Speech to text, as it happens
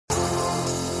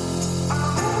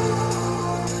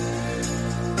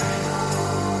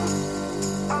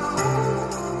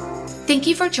Thank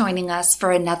you for joining us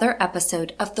for another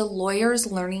episode of the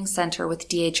Lawyers Learning Center with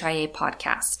DHIA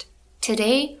podcast.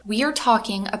 Today, we are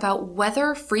talking about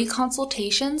whether free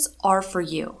consultations are for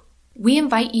you. We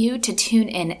invite you to tune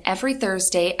in every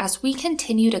Thursday as we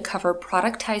continue to cover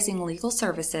productizing legal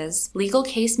services, legal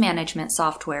case management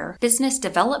software, business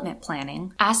development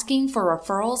planning, asking for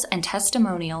referrals and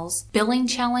testimonials, billing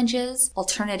challenges,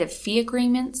 alternative fee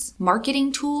agreements,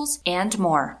 marketing tools, and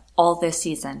more, all this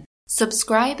season.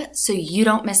 Subscribe so you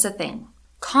don't miss a thing.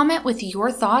 Comment with your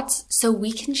thoughts so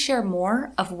we can share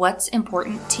more of what's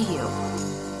important to you.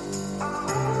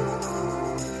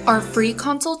 Are free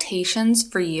consultations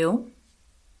for you?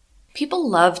 People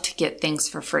love to get things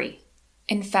for free.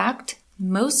 In fact,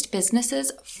 most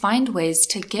businesses find ways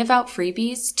to give out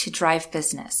freebies to drive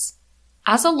business.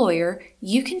 As a lawyer,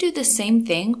 you can do the same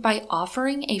thing by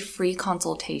offering a free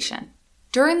consultation.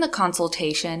 During the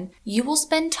consultation, you will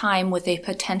spend time with a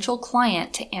potential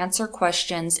client to answer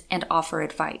questions and offer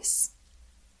advice.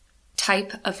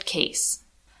 Type of case.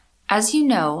 As you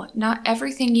know, not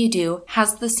everything you do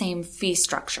has the same fee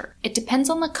structure. It depends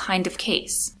on the kind of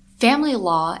case. Family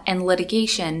law and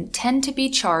litigation tend to be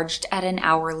charged at an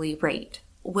hourly rate.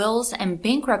 Wills and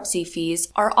bankruptcy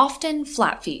fees are often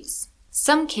flat fees.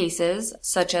 Some cases,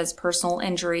 such as personal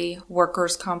injury,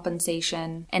 workers'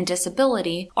 compensation, and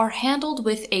disability, are handled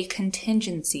with a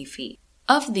contingency fee.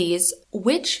 Of these,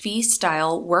 which fee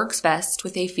style works best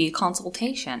with a fee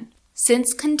consultation?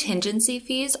 Since contingency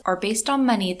fees are based on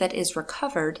money that is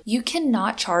recovered, you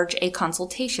cannot charge a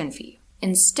consultation fee.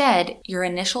 Instead, your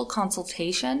initial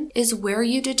consultation is where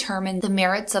you determine the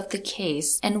merits of the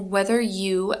case and whether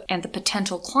you and the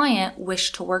potential client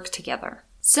wish to work together.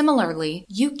 Similarly,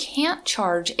 you can't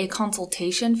charge a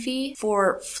consultation fee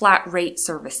for flat rate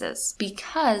services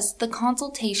because the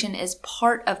consultation is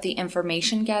part of the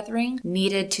information gathering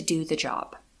needed to do the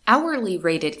job. Hourly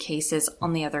rated cases,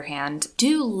 on the other hand,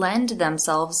 do lend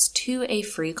themselves to a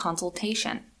free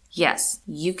consultation. Yes,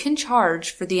 you can charge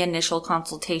for the initial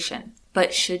consultation,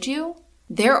 but should you?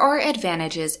 There are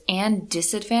advantages and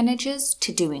disadvantages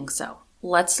to doing so.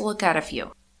 Let's look at a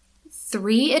few.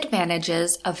 3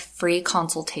 advantages of free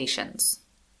consultations.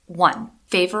 1.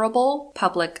 Favorable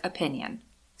public opinion.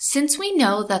 Since we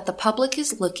know that the public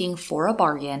is looking for a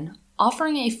bargain,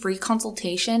 offering a free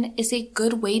consultation is a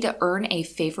good way to earn a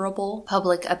favorable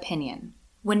public opinion.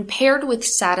 When paired with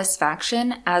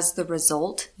satisfaction as the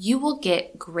result, you will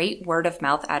get great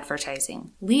word-of-mouth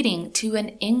advertising, leading to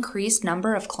an increased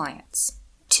number of clients.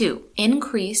 2.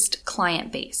 Increased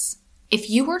client base. If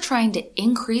you are trying to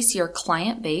increase your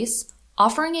client base,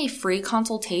 offering a free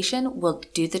consultation will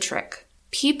do the trick.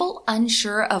 People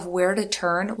unsure of where to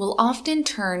turn will often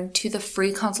turn to the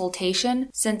free consultation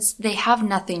since they have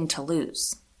nothing to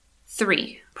lose.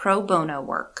 3. Pro bono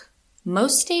work.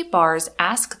 Most state bars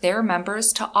ask their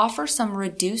members to offer some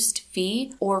reduced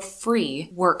fee or free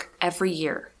work every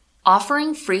year.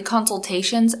 Offering free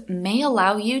consultations may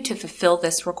allow you to fulfill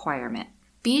this requirement.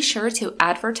 Be sure to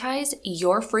advertise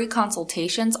your free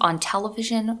consultations on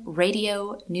television,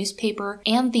 radio, newspaper,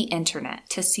 and the internet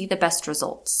to see the best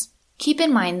results. Keep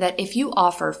in mind that if you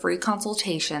offer free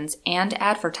consultations and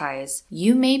advertise,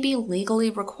 you may be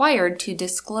legally required to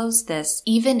disclose this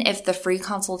even if the free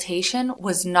consultation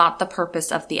was not the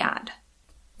purpose of the ad.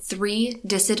 3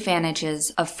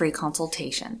 disadvantages of free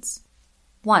consultations.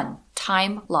 1.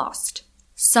 Time lost.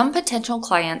 Some potential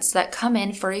clients that come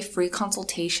in for a free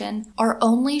consultation are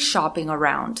only shopping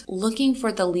around, looking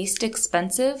for the least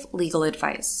expensive legal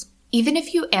advice. Even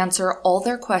if you answer all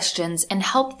their questions and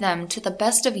help them to the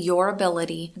best of your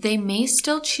ability, they may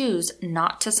still choose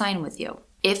not to sign with you.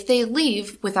 If they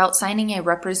leave without signing a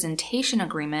representation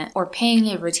agreement or paying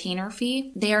a retainer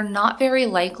fee, they are not very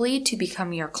likely to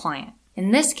become your client.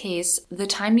 In this case, the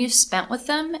time you've spent with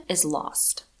them is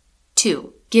lost.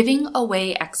 2. Giving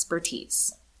away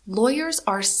expertise. Lawyers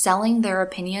are selling their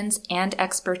opinions and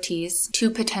expertise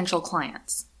to potential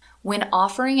clients. When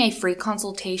offering a free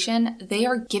consultation, they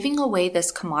are giving away this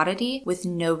commodity with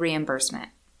no reimbursement.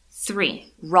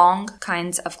 3. Wrong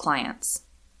kinds of clients.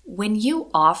 When you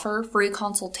offer free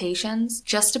consultations,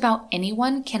 just about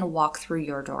anyone can walk through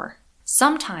your door.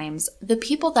 Sometimes the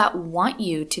people that want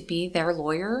you to be their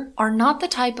lawyer are not the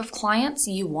type of clients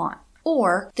you want.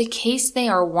 Or the case they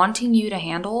are wanting you to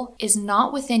handle is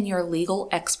not within your legal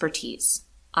expertise.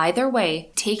 Either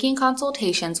way, taking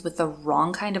consultations with the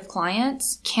wrong kind of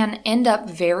clients can end up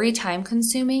very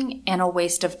time-consuming and a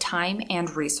waste of time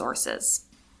and resources.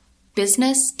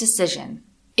 Business decision.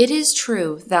 It is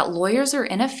true that lawyers are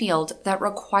in a field that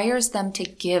requires them to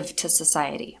give to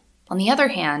society. On the other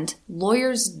hand,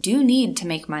 lawyers do need to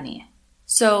make money.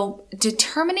 So,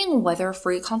 determining whether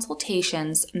free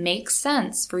consultations make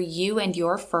sense for you and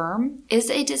your firm is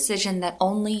a decision that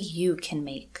only you can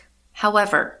make.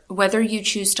 However, whether you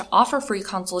choose to offer free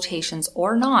consultations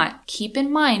or not, keep in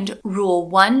mind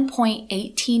Rule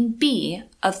 1.18b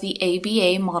of the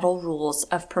ABA Model Rules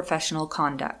of Professional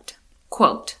Conduct.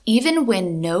 Quote, even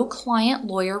when no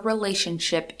client-lawyer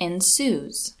relationship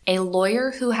ensues, a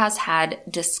lawyer who has had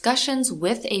discussions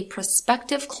with a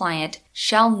prospective client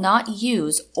shall not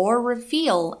use or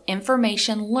reveal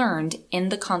information learned in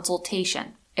the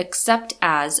consultation, except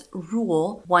as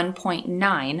Rule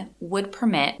 1.9 would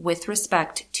permit with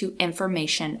respect to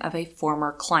information of a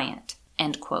former client.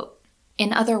 End quote.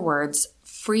 In other words,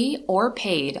 free or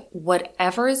paid,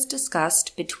 whatever is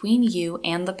discussed between you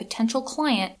and the potential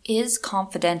client is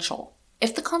confidential.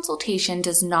 If the consultation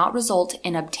does not result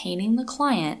in obtaining the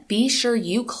client, be sure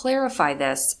you clarify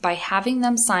this by having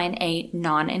them sign a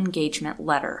non-engagement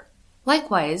letter.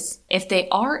 Likewise, if they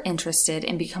are interested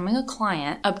in becoming a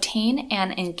client, obtain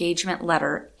an engagement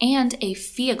letter and a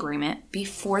fee agreement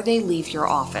before they leave your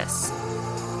office.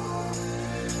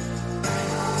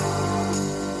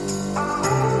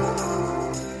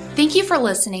 Thank you for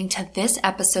listening to this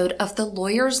episode of the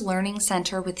Lawyers Learning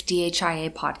Center with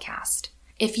DHIA podcast.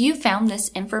 If you found this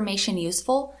information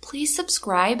useful, please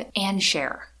subscribe and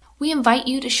share. We invite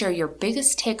you to share your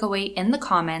biggest takeaway in the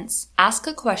comments, ask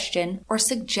a question, or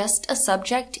suggest a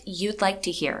subject you'd like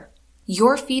to hear.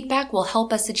 Your feedback will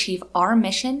help us achieve our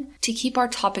mission to keep our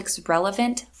topics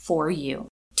relevant for you.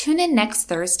 Tune in next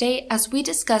Thursday as we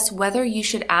discuss whether you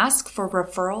should ask for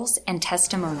referrals and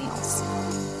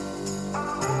testimonials.